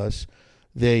any of us.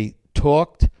 They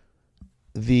talked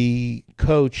the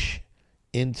coach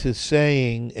into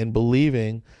saying and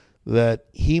believing that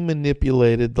he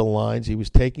manipulated the lines. He was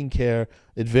taking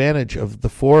advantage of the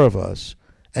 4 of us,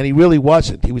 and he really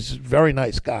wasn't. He was a very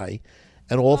nice guy,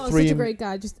 and all 3. Such a great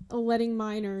guy, just letting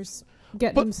minors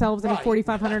get themselves in a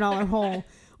 $4,500 hole.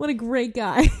 What a great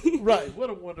guy. Right, what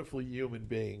a wonderful human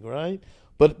being, right?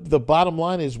 But the bottom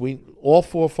line is, all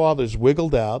 4 fathers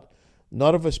wiggled out.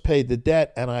 None of us paid the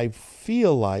debt, and I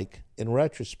feel like, in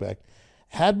retrospect,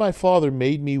 had my father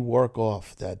made me work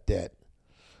off that debt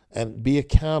and be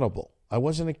accountable, I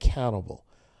wasn't accountable.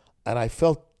 And I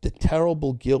felt the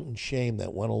terrible guilt and shame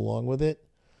that went along with it,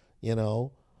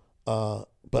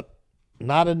 but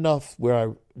not enough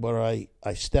where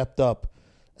I stepped up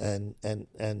and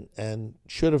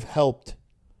should have helped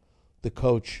the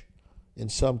coach in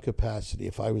some capacity.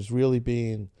 If I was really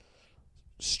being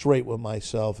straight with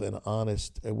myself and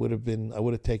honest, I would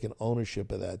have taken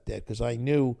ownership of that debt, because I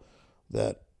knew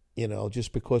that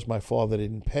just because my father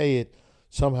didn't pay it,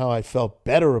 somehow I felt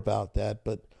better about that.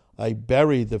 But I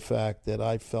buried the fact that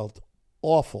I felt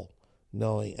awful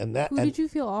knowing, and that, Who and did you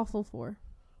feel awful for?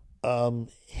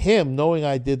 him knowing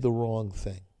I did the wrong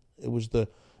thing. It was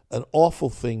an awful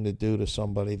thing to do to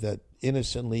somebody that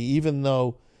innocently, even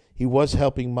though he was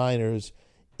helping minors,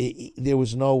 there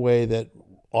was no way that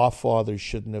our fathers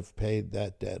shouldn't have paid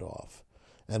that debt off.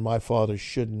 And my father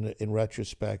shouldn't, in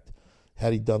retrospect,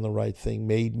 had he done the right thing,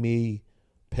 made me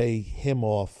pay him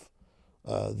off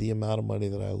the amount of money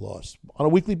that I lost on a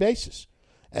weekly basis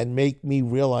and make me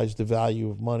realize the value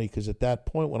of money. Because at that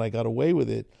point, when I got away with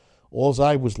it, all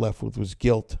I was left with was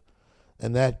guilt.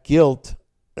 And that guilt,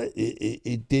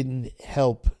 it didn't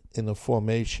help in the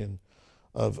formation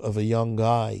of a young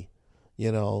guy,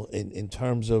 in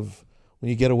terms of when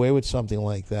you get away with something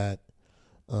like that,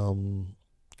 and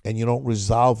you don't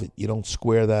resolve it, you don't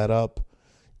square that up,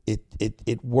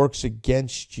 it works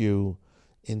against you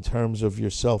in terms of your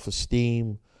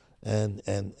self-esteem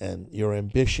and your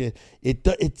ambition.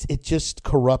 It just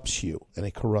corrupts you, and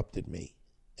it corrupted me,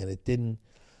 and it didn't.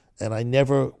 And I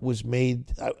never made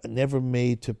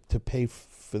to pay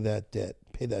for that debt,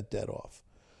 pay that debt off.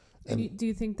 And Do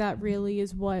you think that really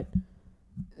is what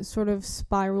sort of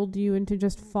spiraled you into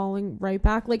just falling right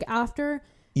back? Like after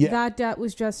that debt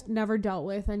was just never dealt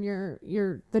with, and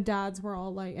the dads were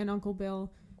all like, and Uncle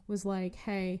Bill was like,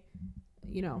 hey,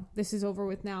 this is over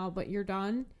with now, but you're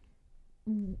done.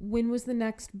 When was the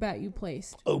next bet you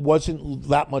placed? It wasn't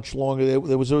that much longer.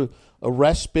 There was a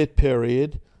respite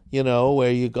period,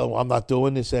 where you go, I'm not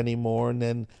doing this anymore. And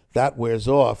then that wears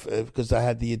off because I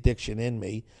had the addiction in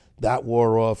me. That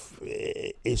wore off.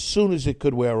 As soon as it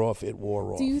could wear off, it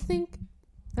wore off. Do you think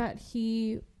that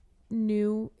he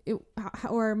knew it,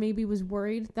 or maybe was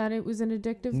worried that it was an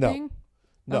addictive thing?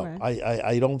 No, okay.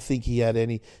 I don't think he had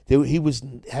any.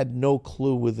 Had no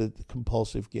clue what the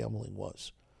compulsive gambling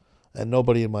was, and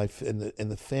nobody in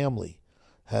the family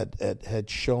had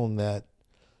shown that.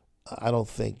 I don't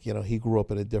think he grew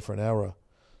up in a different era,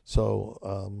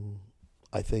 so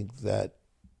I think that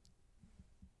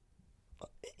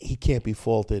he can't be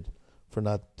faulted for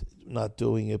not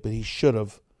doing it, but he should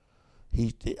have.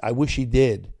 I wish he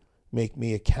did make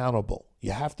me accountable.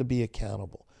 You have to be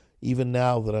accountable. Even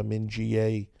now that I'm in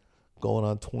GA going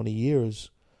on 20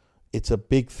 years, it's a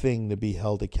big thing to be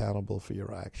held accountable for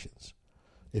your actions.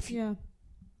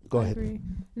 Go ahead. Agree.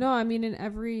 No, I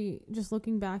mean, just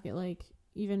looking back at like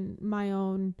even my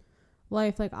own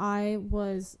life, like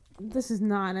this is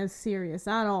not as serious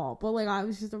at all, but like I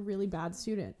was just a really bad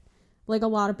student. Like a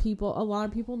lot of people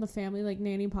in the family, like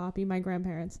Nanny Poppy, my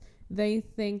grandparents, they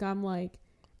think I'm like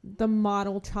the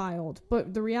model child.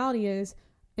 But the reality is,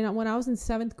 when I was in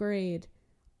 7th grade,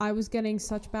 I was getting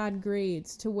such bad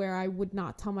grades to where I would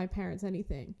not tell my parents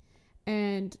anything.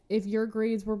 And if your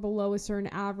grades were below a certain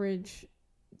average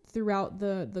throughout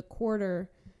the quarter,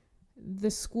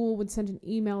 the school would send an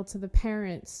email to the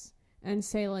parents and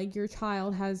say, like, your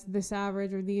child has this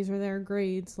average or these are their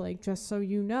grades, like, just so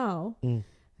you know.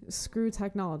 Screw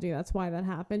technology. That's why that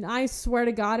happened. I swear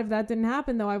to God, if that didn't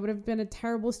happen, though, I would have been a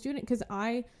terrible student, because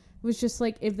I was just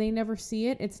like, if they never see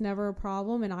it, it's never a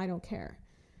problem, and I don't care.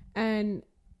 And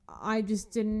I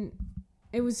just didn't.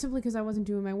 It was simply because I wasn't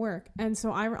doing my work. And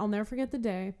so I'll never forget the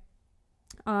day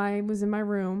I was in my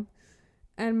room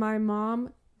and my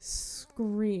mom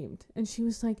screamed, and she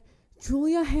was like,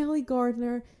 Julia Haley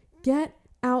Gardner, get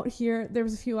out here. There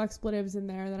was a few expletives in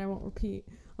there that I won't repeat,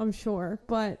 I'm sure,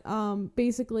 but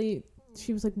basically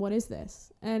she was like, what is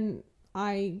this? And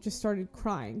I just started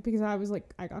crying because I was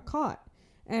like, I got caught,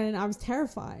 and I was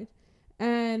terrified.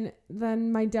 And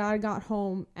then my dad got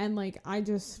home, and like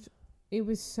it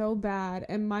was so bad,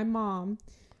 and my mom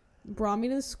brought me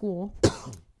to the school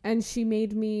and she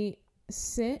made me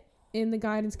sit in the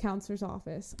guidance counselor's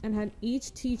office and had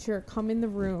each teacher come in the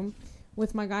room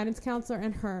with my guidance counselor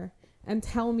and her and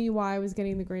tell me why I was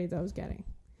getting the grades I was getting.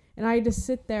 And I had to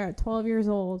sit there at 12 years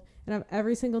old and have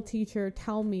every single teacher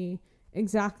tell me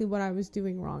exactly what I was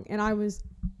doing wrong. And I was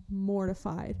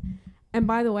mortified. And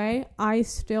by the way, I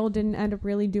still didn't end up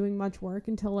really doing much work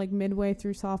until like midway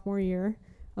through sophomore year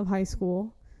of high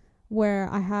school, where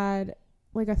I had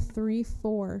like a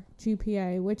 3.4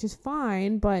 GPA, which is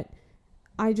fine, but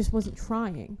I just wasn't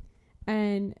trying.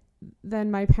 And then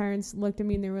my parents looked at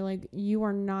me and they were like, you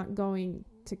are not going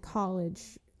to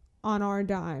college on our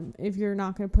dime if you're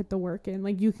not going to put the work in.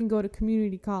 Like, you can go to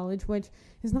community college, which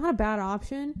is not a bad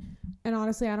option. And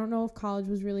honestly, I don't know if college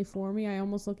was really for me. I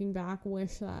almost, looking back,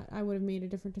 wish that I would have made a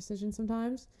different decision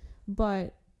sometimes.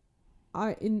 But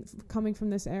coming from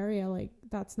this area, like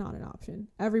that's not an option.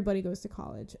 Everybody goes to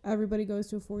college. Everybody goes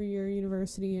to a 4-year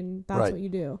university, and that's Right. what you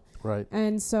do. Right.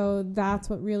 And so that's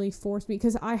what really forced me,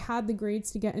 because I had the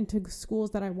grades to get into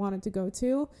schools that I wanted to go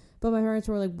to, but my parents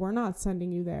were like, "We're not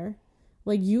sending you there.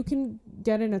 Like, you can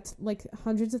get in like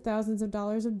hundreds of thousands of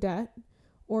dollars of debt,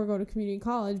 or go to community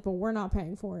college, but we're not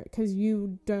paying for it because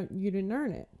you didn't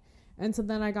earn it." And so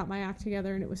then I got my act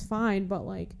together, and it was fine. But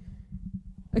like,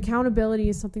 accountability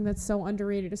is something that's so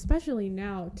underrated, especially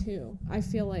now too. I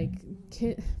feel like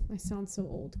I sound so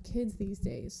old. Kids these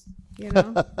days, you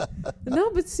know?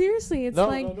 No, but seriously, it's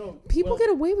people get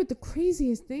away with the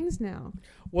craziest things now.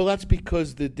 Well, that's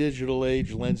because the digital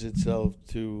age lends itself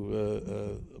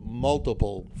to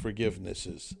multiple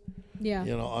forgivenesses. Yeah.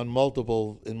 On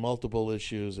multiple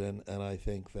issues, and I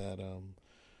think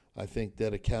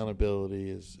that accountability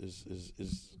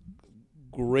is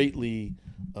greatly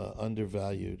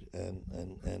undervalued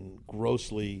and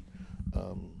grossly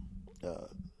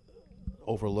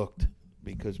overlooked,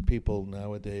 because people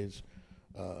nowadays,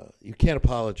 you can't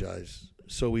apologize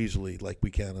so easily like we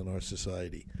can in our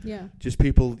society. Yeah. Just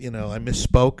people, I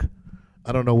misspoke.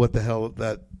 I don't know what the hell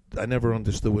that. I never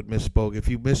understood what misspoke. If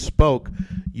you misspoke,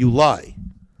 you lie.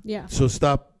 Yeah. So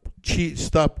stop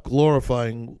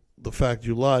glorifying the fact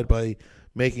you lied by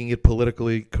making it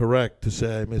politically correct to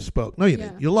say I misspoke. No, you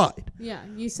didn't. You lied. Yeah.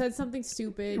 You said something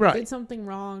stupid. Right. Did something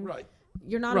wrong. Right.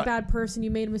 You're not a bad person.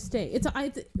 You made a mistake.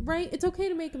 Right. It's okay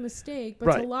to make a mistake,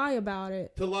 but to lie about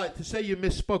it. To say you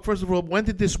misspoke. First of all, when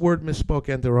did this word misspoke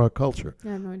enter our culture? I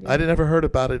have no idea. I never heard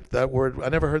about it. That word. I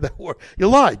never heard that word. You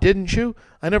lied, didn't you?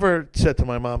 I never said to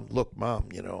my mom, "Look, Mom,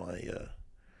 I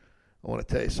want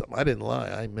to tell you something. I didn't lie.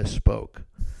 I misspoke."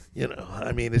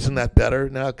 I mean, isn't that better?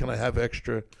 Now, can I have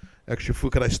extra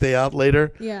food? Can I stay out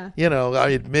later? Yeah. I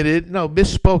admit it. No,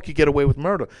 misspoke, you get away with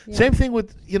murder. Yeah. Same thing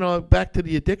with, back to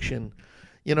the addiction.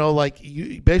 Like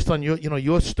based on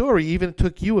your story, even it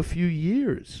took you a few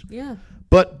years. Yeah.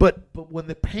 But when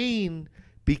the pain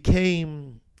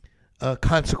became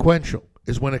consequential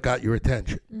is when it got your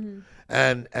attention. Mm-hmm.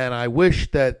 And I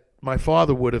wish that my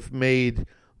father would have made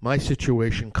my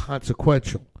situation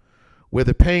consequential, where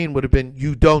the pain would have been,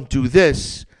 you don't do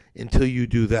this until you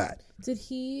do that. Did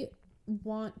he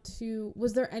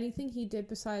was there anything he did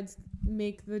besides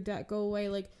make the debt go away?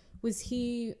 Like, was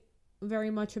he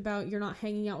very much about you're not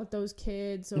hanging out with those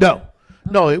kids? Or,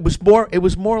 no, it was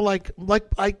more like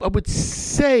I would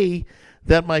say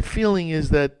that my feeling is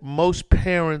that most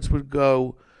parents would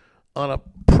go on a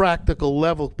practical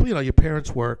level. Your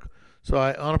parents work, so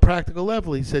on a practical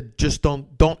level, he said, just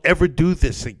don't ever do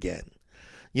this again.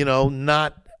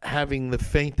 Not having the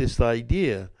faintest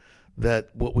idea that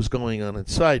what was going on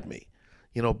inside me.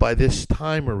 By this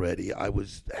time already, I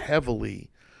was heavily,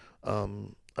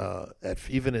 at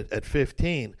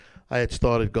 15, I had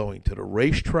started going to the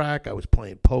racetrack. I was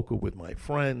playing poker with my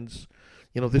friends.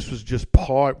 This was just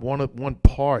one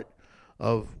part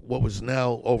of what was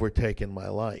now overtaking my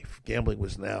life. Gambling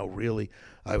was now really,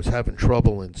 I was having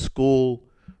trouble in school,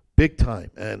 big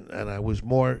time, and I was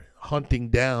more hunting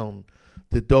down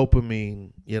the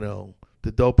dopamine,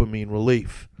 the dopamine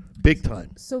relief, big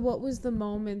time. So what was the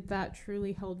moment that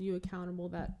truly held you accountable,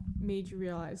 that made you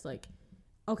realize, like,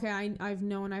 okay, I've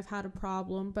known I've had a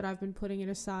problem, but I've been putting it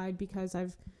aside because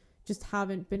I've just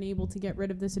haven't been able to get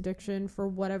rid of this addiction for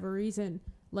whatever reason?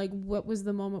 Like, what was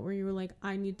the moment where you were like,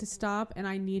 I need to stop and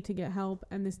I need to get help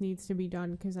and this needs to be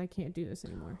done because I can't do this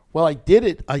anymore? Well, I did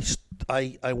it. I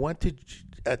went to,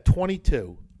 at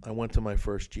 22, I went to my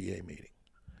first GA meeting.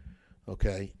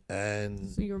 Okay. And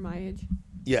so you were my age?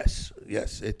 Yes.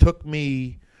 It took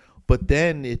me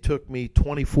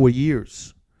 24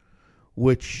 years,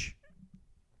 and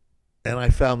I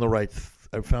found the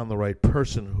right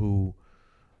person who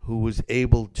was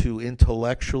able to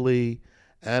intellectually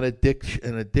and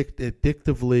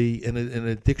addictively in an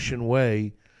addiction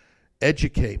way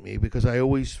educate me, because I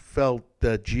always felt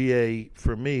that GA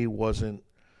for me wasn't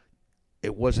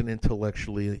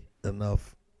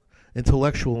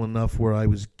intellectual enough where I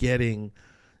was getting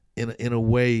in a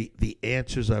way the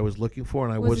answers I was looking for,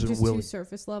 and I wasn't just willing. Too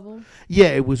surface level? Yeah,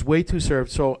 it was way too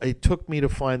surface. So it took me to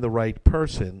find the right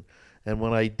person, and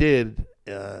when I did,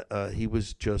 he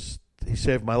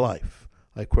saved my life.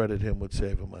 I credit him with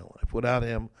saving my life. Without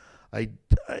him,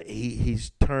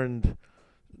 he's turned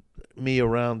me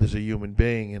around as a human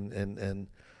being,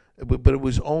 but it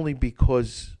was only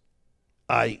because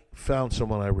I found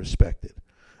someone I respected.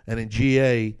 And in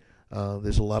GA,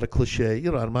 there's a lot of cliche.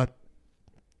 I'm not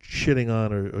shitting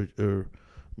on or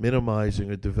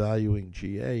minimizing or devaluing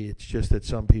GA. It's just that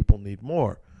some people need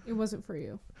more. It wasn't for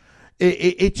you.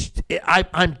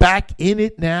 I'm back in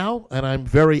it now, and I'm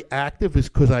very active. Is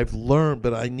because I've learned,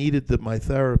 but I needed my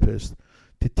therapist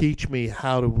to teach me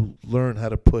how to learn how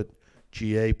to put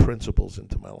GA principles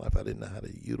into my life. I didn't know how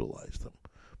to utilize them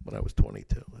when I was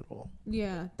 22 at all.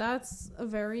 Yeah, that's a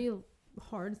very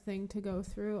hard thing to go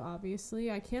through,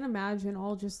 obviously. I can't imagine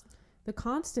all just the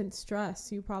constant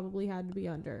stress you probably had to be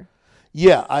under.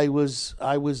 Yeah, I was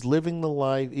living the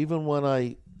life even when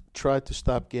I tried to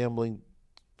stop gambling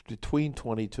between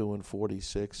 22 and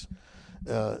 46.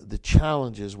 The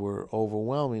challenges were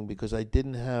overwhelming because I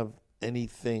didn't have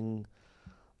anything.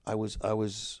 I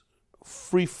was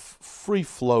free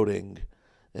floating,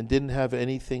 and didn't have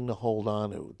anything to hold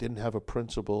on to. Didn't have a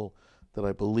principle that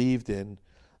I believed in,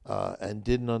 and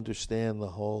didn't understand the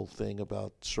whole thing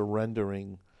about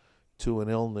surrendering to an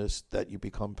illness that you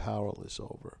become powerless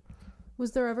over.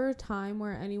 Was there ever a time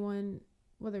where anyone,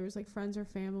 whether it was like friends or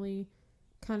family,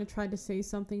 kind of tried to say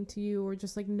something to you or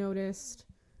just like noticed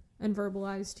and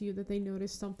verbalized to you that they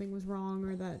noticed something was wrong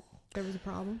or that there was a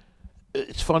problem?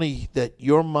 It's funny that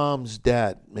your mom's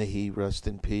dad, may he rest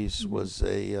in peace, Mm-hmm. was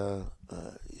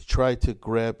he tried to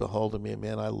grab a hold of me, and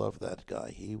man, I love that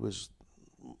guy. He was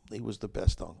the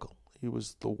best uncle. He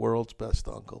was the world's best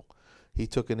uncle. He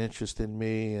took an interest in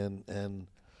me, and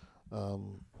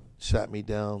sat me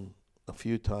down a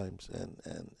few times,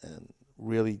 and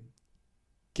really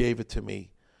gave it to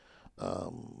me.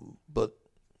 But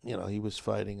he was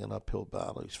fighting an uphill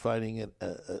battle. He's fighting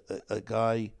a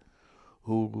guy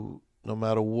who, no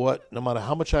matter what, no matter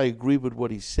how much I agree with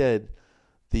what he said,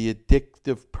 the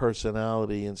addictive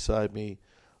personality inside me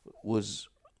was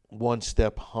one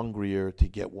step hungrier to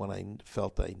get what I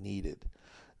felt I needed.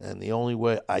 And the only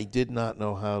way, I did not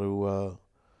know how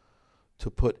to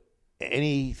put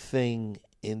anything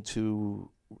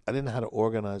into. I didn't know how to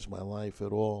organize my life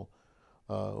at all.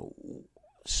 Uh,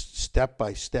 Step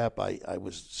by step, I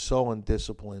was so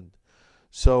undisciplined,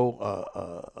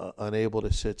 so unable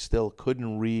to sit still,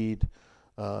 couldn't read.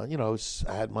 I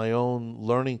had my own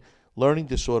learning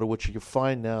disorder, which you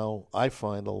find now. I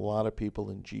find a lot of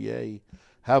people in GA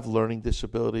have learning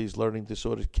disabilities, learning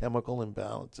disorders, chemical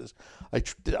imbalances.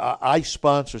 I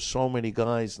sponsor so many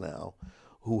guys now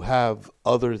who have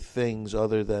other things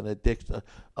other than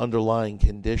underlying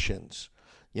conditions,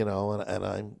 and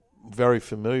I'm very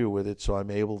familiar with it, so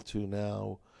I'm able to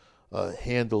now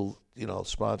handle,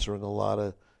 sponsoring a lot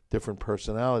of different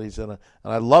personalities, and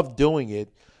I love doing it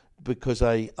because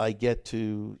I get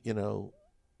to,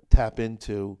 tap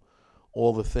into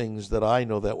all the things that I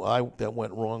know that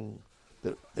went wrong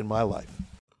in my life.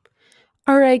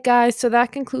 All right, guys. So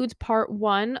that concludes part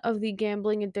one of the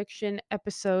gambling addiction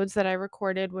episodes that I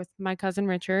recorded with my cousin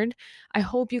Richard. I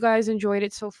hope you guys enjoyed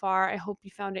it so far. I hope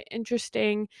you found it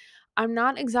interesting. I'm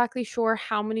not exactly sure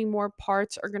how many more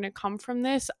parts are going to come from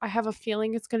this. I have a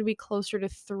feeling it's going to be closer to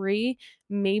three,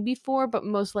 maybe four, but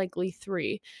most likely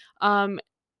three. Um,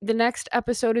 the next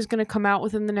episode is going to come out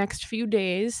within the next few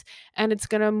days, and it's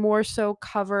going to more so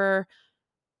cover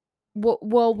what,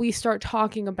 well, we start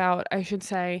talking about, I should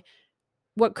say,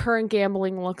 what current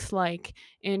gambling looks like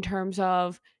in terms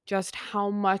of just how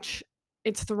much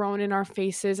it's thrown in our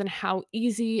faces and how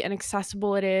easy and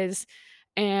accessible it is.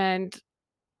 And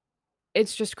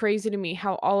it's just crazy to me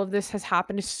how all of this has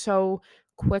happened so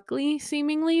quickly,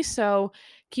 seemingly. So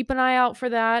keep an eye out for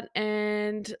that.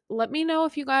 And let me know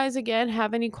if you guys, again,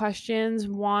 have any questions,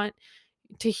 want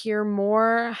to hear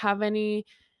more, have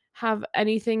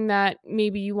anything that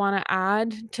maybe you want to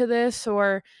add to this,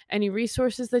 or any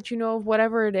resources that you know of,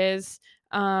 whatever it is.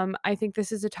 I think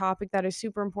this is a topic that is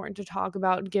super important to talk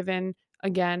about, given,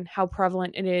 again, how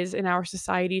prevalent it is in our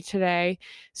society today.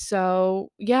 So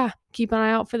yeah, keep an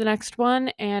eye out for the next one,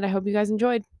 and I hope you guys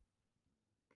enjoyed.